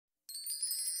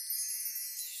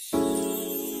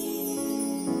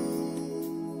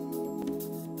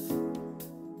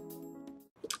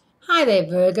Hi there,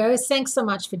 Virgos. Thanks so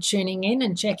much for tuning in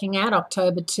and checking out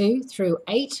October 2 through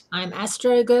 8. I'm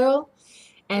Astrogirl,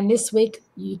 and this week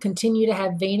you continue to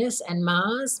have Venus and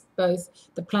Mars, both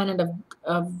the planet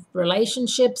of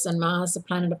relationships and Mars, the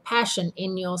planet of passion,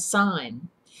 in your sign.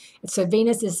 So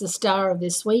Venus is the star of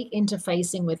this week,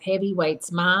 interfacing with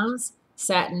heavyweights Mars,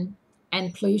 Saturn,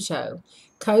 and Pluto,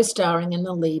 co-starring in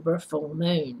the Libra full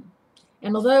moon.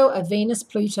 And although a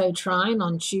Venus-Pluto trine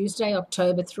on Tuesday,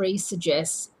 October 3,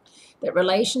 suggests that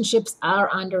relationships are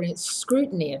under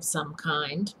scrutiny of some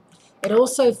kind, it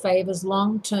also favors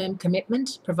long-term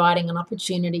commitment, providing an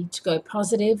opportunity to go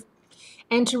positive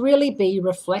and to really be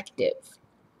reflective.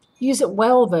 Use it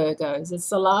well, Virgos. It's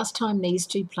the last time these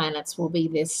two planets will be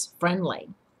this friendly.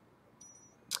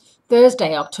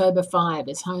 Thursday, October 5,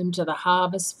 is home to the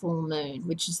harvest full moon,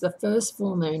 which is the first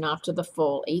full moon after the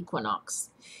fall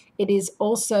equinox. It is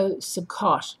also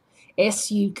Sukkot,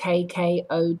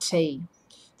 S-U-K-K-O-T,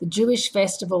 the Jewish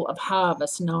festival of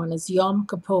harvest known as Yom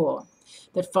Kippur,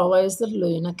 that follows the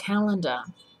lunar calendar.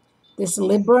 This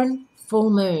Libran full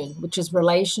moon, which is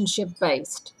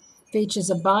relationship-based,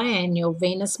 features a biannual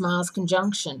Venus-Mars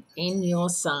conjunction in your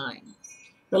sign.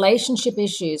 Relationship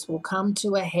issues will come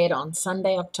to a head on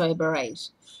Sunday, October 8,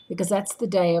 because that's the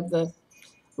day of the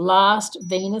last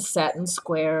Venus-Saturn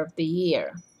square of the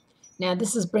year. Now,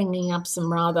 this is bringing up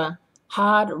some rather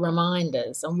hard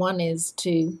reminders, and one is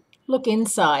to look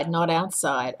inside, not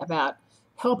outside, about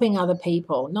helping other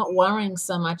people, not worrying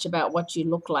so much about what you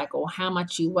look like or how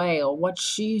much you weigh or what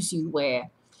shoes you wear.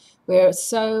 We're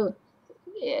so,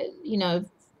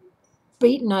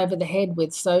 beaten over the head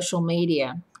with social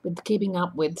media, with keeping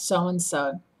up with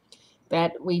so-and-so,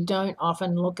 that we don't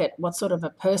often look at what sort of a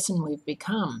person we've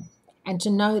become. And to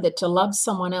know that to love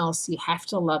someone else, you have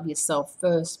to love yourself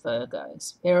first,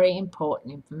 Virgos. Very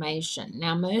important information.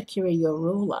 Now, Mercury, your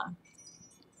ruler,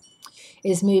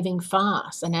 is moving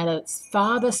fast and at its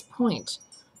farthest point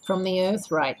from the Earth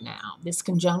right now. This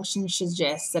conjunction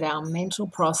suggests that our mental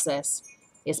process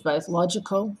is both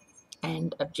logical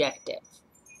and objective.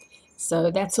 So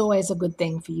that's always a good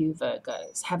thing for you,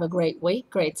 Virgos. Have a great week,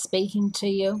 great speaking to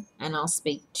you, and I'll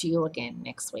speak to you again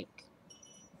next week.